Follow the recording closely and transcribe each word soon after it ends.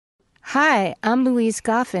Hi, I'm Louise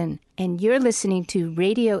Goffin, and you're listening to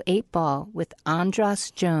Radio 8 Ball with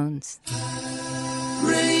Andras Jones.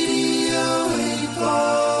 Radio 8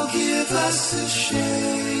 Ball, give us a shake.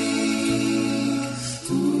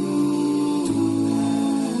 Ooh,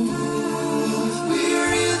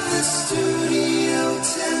 we're in the studio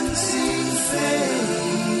tempting fate.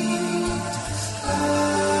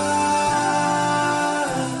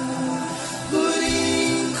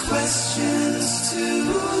 Putting questions to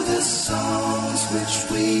the songs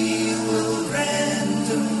which we will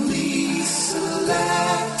randomly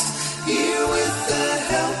select. Here with the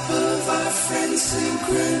help of our friend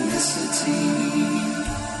Synchronicity.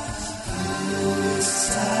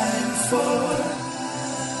 It's time for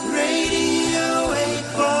Radio 8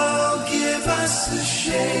 Ball, give us a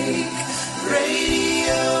shake.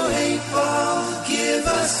 Radio 8 Ball, give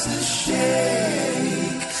us a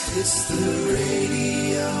shake. It's the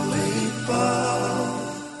Radio 8 Ball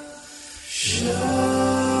Show.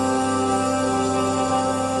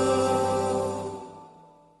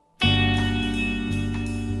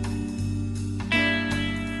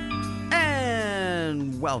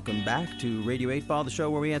 Welcome back to Radio 8 Ball, the show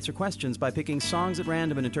where we answer questions by picking songs at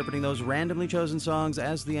random and interpreting those randomly chosen songs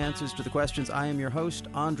as the answers to the questions. I am your host,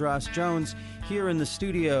 Andras Jones, here in the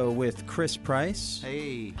studio with Chris Price.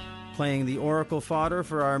 Hey. Playing the oracle fodder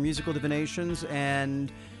for our musical divinations. And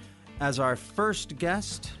as our first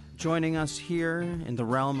guest, joining us here in the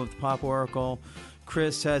realm of the pop oracle,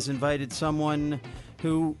 Chris has invited someone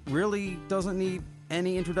who really doesn't need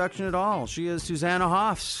any introduction at all. She is Susanna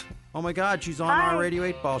Hoffs. Oh my God, she's on our Radio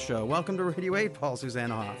 8 Ball show. Welcome to Radio 8 Ball,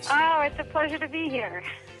 Susanna Hoffs. Oh, it's a pleasure to be here.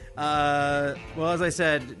 Well, as I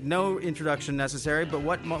said, no introduction necessary, but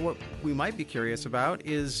what we might be curious about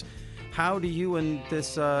is how do you and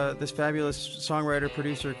this fabulous songwriter,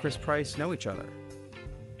 producer, Chris Price, know each other?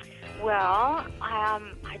 Well,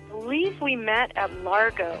 I believe we met at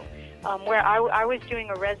Largo, where I was doing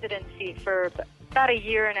a residency for about a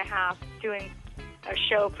year and a half, doing a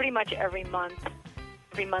show pretty much every month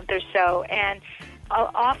or so, and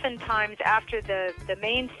oftentimes after the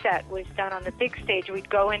main set was done on the big stage, we'd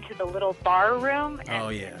go into the little bar room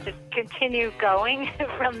and just continue going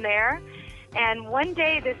from there. And one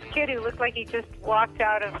day this kid who looked like he just walked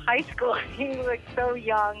out of high school, he looked so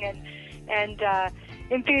young and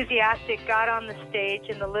enthusiastic, got on the stage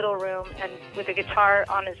in the little room and with a guitar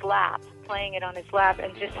on his lap, playing it on his lap,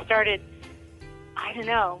 and just started, I don't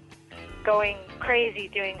know, going crazy,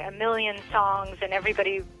 doing a million songs, and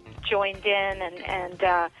everybody joined in, and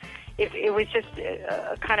it was just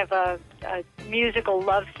a kind of a musical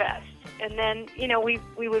love fest. And then, you know, we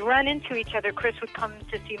would run into each other. Chris would come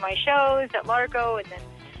to see my shows at Largo, and then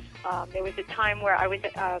there was a time where I was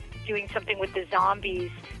doing something with the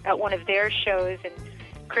Zombies at one of their shows, and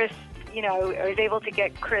Chris, you know, I was able to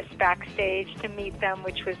get Chris backstage to meet them,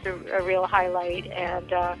 which was a real highlight,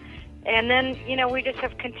 and then, you know, we just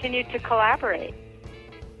have continued to collaborate.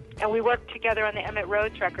 And we worked together on the Emmett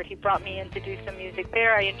Rhodes record. He brought me in to do some music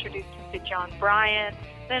there. I introduced him to John Bryan.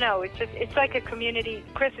 No, it's like a community.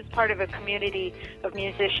 Chris is part of a community of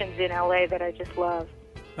musicians in LA that I just love.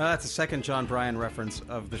 That's the second John Bryan reference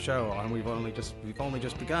of the show, and we've only just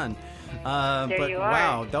begun. There you are.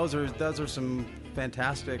 Wow, those are some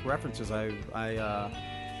fantastic references. I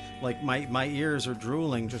like my ears are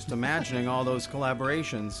drooling just imagining all those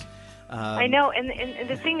collaborations. I know, and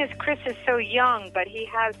the thing is, Chris is so young, but he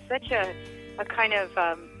has such a kind of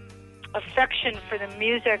affection for the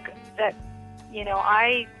music that, you know,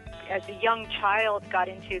 I, as a young child, got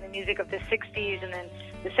into the music of the 60s and then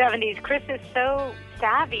the 70s. Chris is so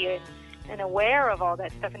savvy and aware of all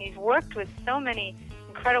that stuff, and he's worked with so many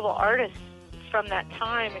incredible artists from that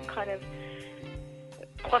time and kind of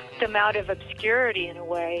plucked them out of obscurity in a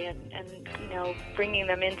way, and you know, bringing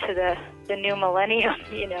them into the new millennium.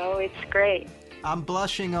 You know, it's great. I'm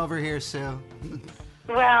blushing over here, Sue.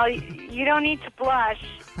 Well, you don't need to blush,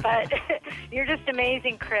 but you're just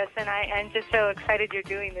amazing, Chris, and I'm just so excited you're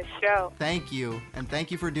doing this show. Thank you, and thank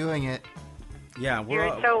you for doing it. Yeah,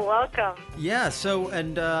 you're so welcome. Yeah, so,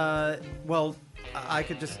 and, well, I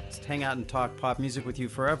could just hang out and talk pop music with you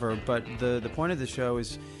forever, but the point of the show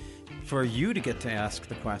is for you to get to ask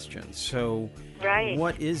the questions. So, right.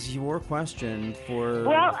 What is your question for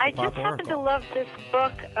Well, I Pop just happen to love this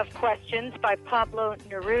book of questions by Pablo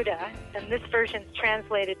Neruda, and this version's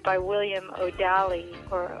translated by William O'Daly,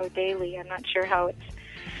 or O'Daly, I'm not sure how it's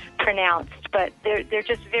pronounced, but they're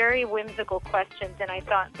just very whimsical questions, and I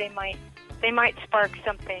thought they might spark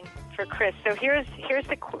something for Chris. So here's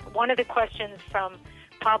one of the questions from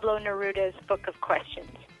Pablo Neruda's book of questions.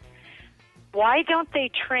 Why don't they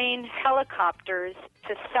train helicopters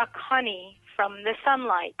to suck honey from the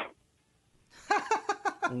sunlight?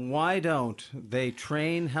 Why don't they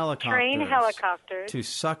train helicopters to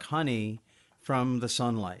suck honey from the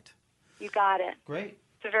sunlight? You got it. Great.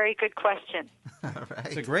 It's a very good question. All right.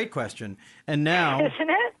 It's a great question. And now, Isn't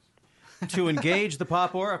it? to engage the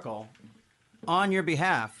Pop Oracle on your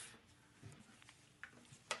behalf,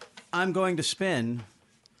 I'm going to spin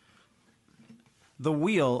the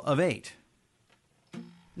Wheel of 8.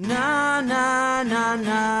 Na, na, na,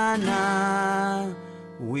 na, na.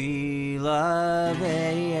 Wheel of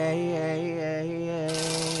 8.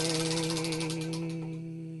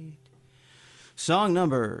 Song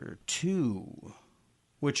number 2,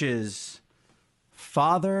 which is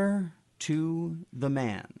Father to the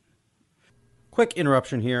Man. Quick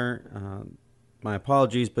interruption here. My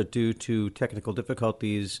apologies, but due to technical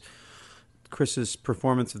difficulties, Chris's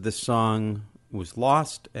performance of this song was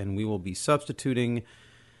lost, and we will be substituting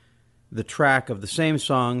the track of the same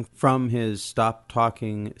song from his Stop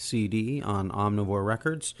Talking CD on Omnivore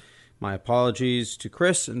Records. My apologies to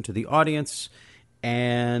Chris and to the audience,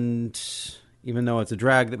 and even though it's a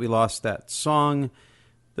drag that we lost that song,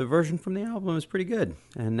 the version from the album is pretty good,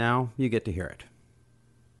 and now you get to hear it.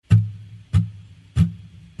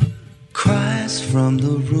 Cries from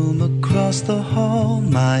the room across the hall.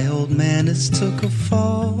 My old man has took a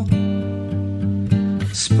fall,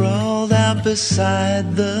 sprawled out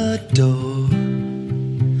beside the door.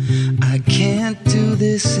 I can't do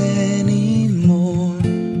this anymore.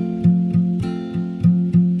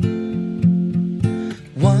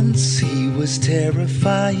 Once he was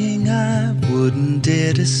terrifying, I wouldn't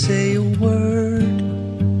dare to say a word,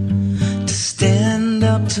 to stand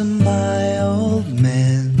up to my old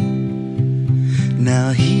man.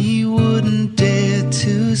 Now he wouldn't dare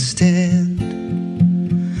to stand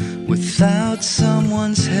without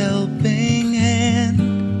someone's helping hand.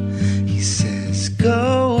 He says,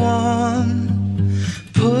 go on,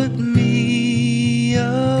 put me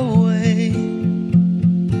away.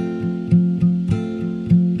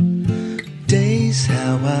 Days,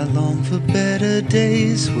 how I long for better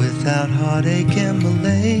days without heartache and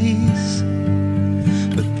malaise.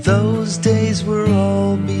 But those days were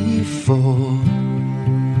all before.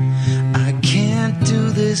 I can't do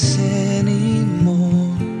this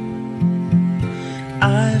anymore.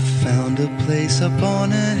 I found a place up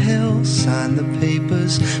on a hill, signed the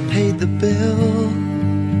papers, paid the bill.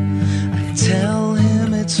 I tell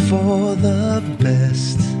him it's for the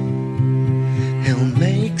best. He'll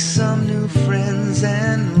make some new friends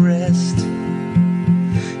and rest.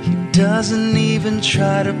 He doesn't even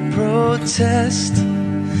try to protest.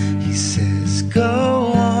 He says,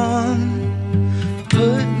 go on,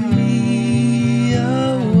 put me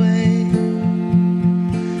away.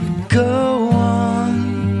 Go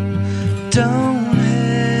on, don't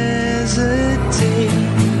hesitate.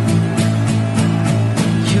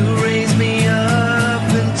 You raised me up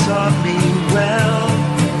and taught me well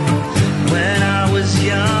when I was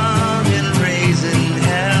young and raising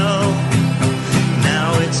hell.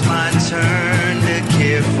 Now it's my turn to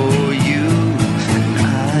care for you, and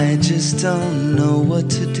I just don't know what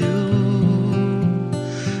to do.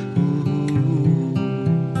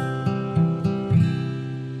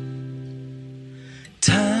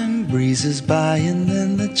 Time breezes by and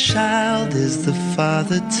then the child is the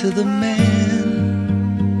father to the man.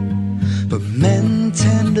 But men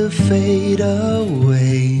tend to fade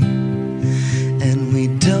away, and we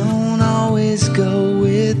don't always go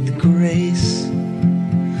with grace.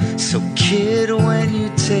 So kid, when you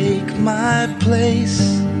take my place,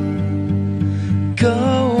 go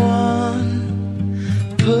on,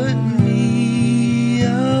 put me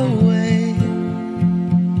away.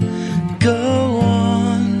 Go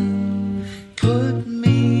on, put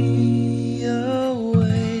me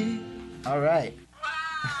away. All right.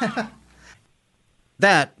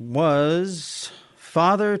 That was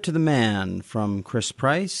Father to the Man from Chris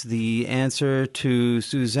Price, the answer to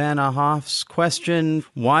Susanna Hoff's question,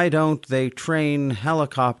 why don't they train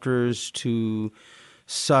helicopters to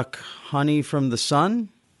suck honey from the sun?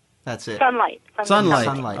 That's it. Sunlight. Sunlight.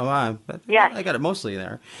 Sunlight. Oh, wow. Yes. I got it mostly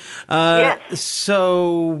there. Yes.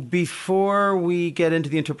 So before we get into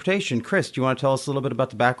the interpretation, Chris, do you want to tell us a little bit about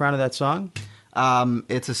the background of that song?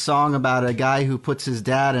 It's a song about a guy who puts his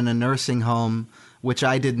dad in a nursing home, which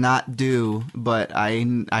I did not do, but I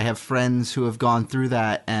have friends who have gone through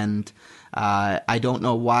that, and I don't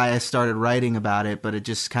know why I started writing about it, but it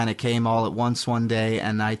just kind of came all at once one day,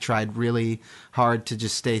 and I tried really hard to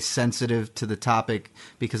just stay sensitive to the topic,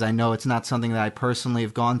 because I know it's not something that I personally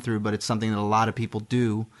have gone through, but it's something that a lot of people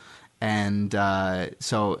do, and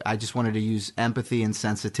so I just wanted to use empathy and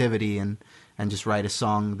sensitivity and just write a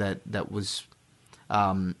song that was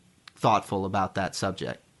thoughtful about that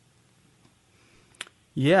subject.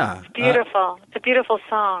 Yeah. Beautiful. It's a beautiful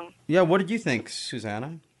song. Yeah, what did you think,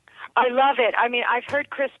 Susanna? I love it. I mean, I've heard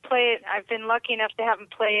Chris play it. I've been lucky enough to have him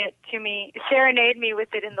play it to me, serenade me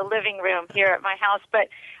with it in the living room here at my house. But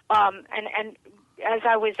and as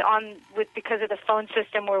I was on with, because of the phone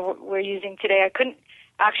system we're using today, I couldn't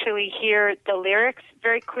actually hear the lyrics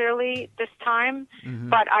very clearly this time,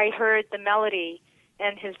 but I heard the melody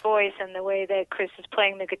and his voice and the way that Chris is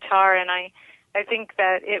playing the guitar, and I think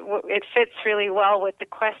that it fits really well with the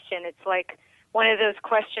question. It's like one of those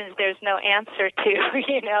questions there's no answer to,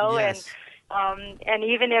 you know. Yes. And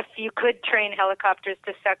even if you could train helicopters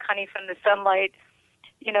to suck honey from the sunlight,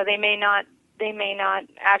 you know, they may not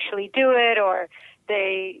actually do it, or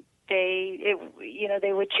they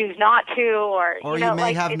would choose not to, or Or you know, you may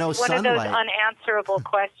like, have it's no one sunlight. of those unanswerable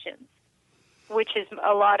questions, which is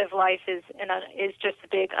a lot of life is just a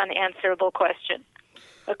big unanswerable question,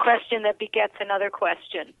 a question that begets another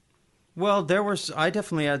question. Well, I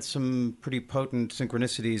definitely had some pretty potent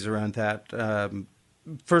synchronicities around that.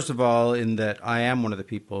 First of all, in that I am one of the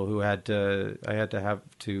people who I had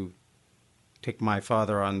to take my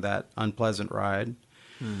father on that unpleasant ride.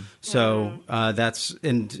 So that's,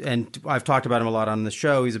 and I've talked about him a lot on the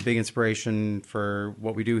show. He's a big inspiration for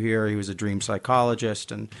what we do here. He was a dream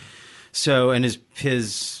psychologist, and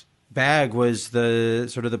his bag was the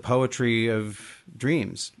sort of the poetry of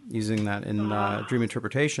dreams, using that in dream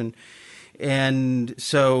interpretation. And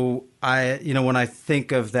so when I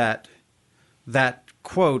think of that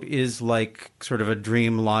quote is like sort of a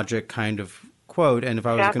dream logic kind of quote. And if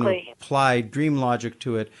I was going to apply dream logic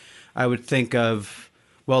to it, I would think of,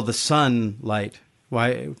 well, the sunlight.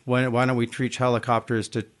 Why don't we teach helicopters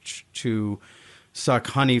to suck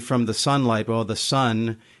honey from the sunlight? Well, the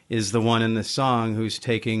sun is the one in the song who's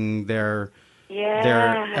taking their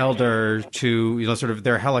elder to, you know, sort of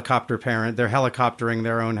their helicopter parent. They're helicoptering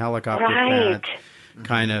their own helicopter parent,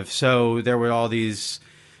 kind of. So there were all these,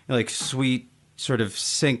 you know, like sweet sort of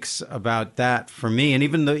syncs about that for me. And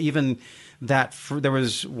even that there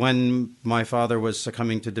was, when my father was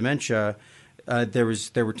succumbing to dementia, there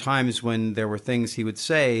were times when there were things he would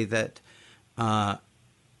say that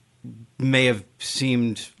may have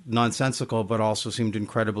seemed nonsensical, but also seemed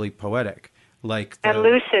incredibly poetic, and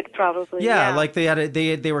lucid, probably. Yeah, like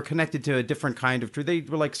they were connected to a different kind of truth. They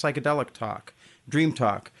were like psychedelic talk, dream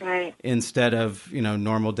talk, right? Instead of, you know,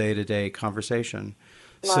 normal day-to-day conversation.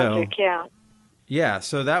 Logic, yeah.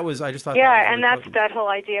 So that was, I just thought. Yeah, that was really and that's potent. that whole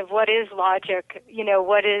idea of what is logic. You know,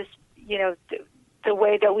 what is, you know, the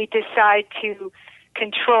way that we decide to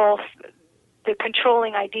control the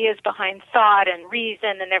controlling ideas behind thought and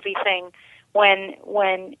reason and everything.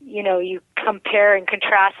 When you know, you compare and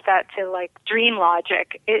contrast that to like dream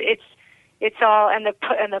logic, it's all, and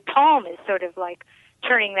the poem is sort of like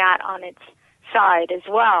turning that on its side as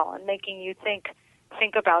well, and making you think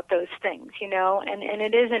about those things, you know. And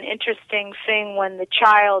it is an interesting thing when the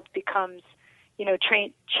child becomes, you know,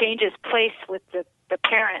 changes place with the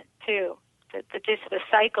parent too. Just the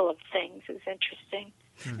cycle of things is interesting.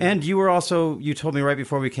 And you told me right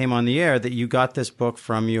before we came on the air that you got this book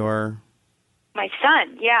from my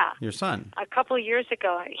son, yeah. Your son. A couple of years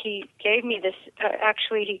ago, he gave me this.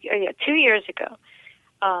 2 years ago,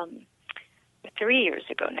 3 years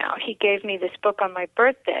ago now, he gave me this book on my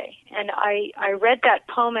birthday, and I read that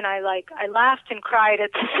poem, and I laughed and cried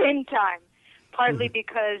at the same time. Partly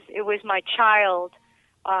because it was my child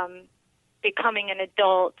becoming an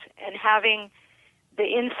adult and having the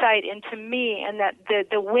insight into me, and that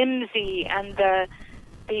the whimsy and the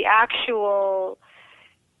actual.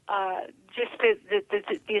 Just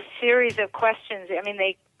the series of questions. I mean,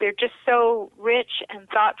 they're just so rich and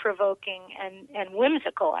thought-provoking and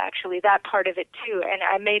whimsical, actually, that part of it, too. And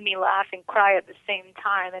it made me laugh and cry at the same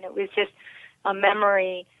time. And it was just a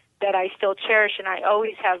memory that I still cherish. And I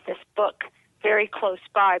always have this book very close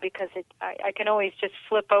by because I can always just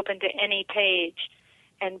flip open to any page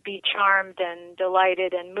and be charmed and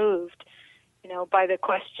delighted and moved, you know, by the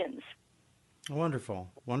questions.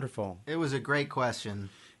 Wonderful, wonderful. It was a great question.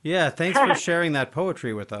 Yeah, thanks for sharing that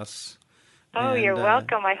poetry with us. Oh, you're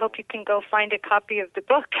welcome. I hope you can go find a copy of the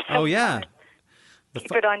book. Oh, yeah.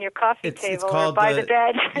 Keep it on your coffee table or by the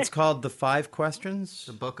bed. It's called The 5 Questions?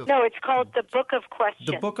 No, it's called The Book of Questions.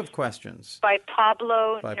 The Book of Questions. By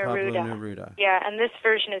Pablo Neruda. Yeah, and this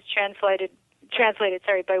version is translated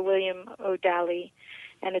by William O'Daly,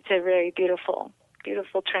 and it's a very beautiful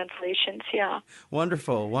translations, yeah.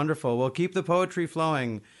 Wonderful, wonderful. Well, keep the poetry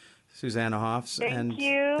flowing, Susanna Hoffs. Thank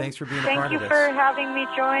you. Thanks for being a part of this. Thank you for having me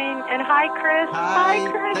join. And hi, Chris. Hi,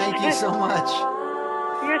 Chris. Thank you so much.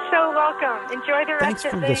 You're so welcome. Enjoy the rest Thanks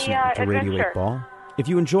of for the listening to adventure. Radio 8 Ball. If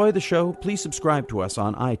you enjoy the show, please subscribe to us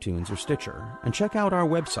on iTunes or Stitcher, and check out our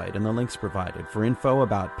website and the links provided for info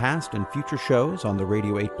about past and future shows on the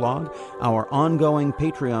Radio 8 blog, our ongoing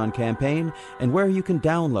Patreon campaign, and where you can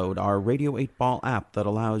download our Radio 8 Ball app that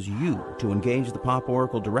allows you to engage the Pop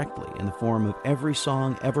Oracle directly in the form of every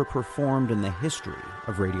song ever performed in the history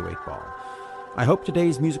of Radio 8 Ball. I hope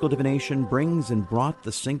today's musical divination brings and brought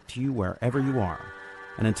the sync to you wherever you are.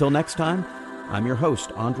 And until next time, I'm your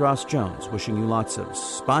host, Andras Jones, wishing you lots of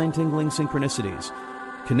spine-tingling synchronicities,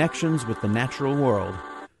 connections with the natural world,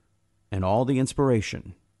 and all the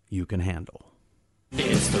inspiration you can handle.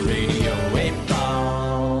 It's the Radio 8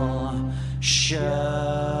 Ball Show.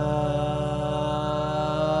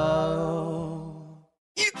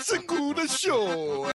 It's a good show.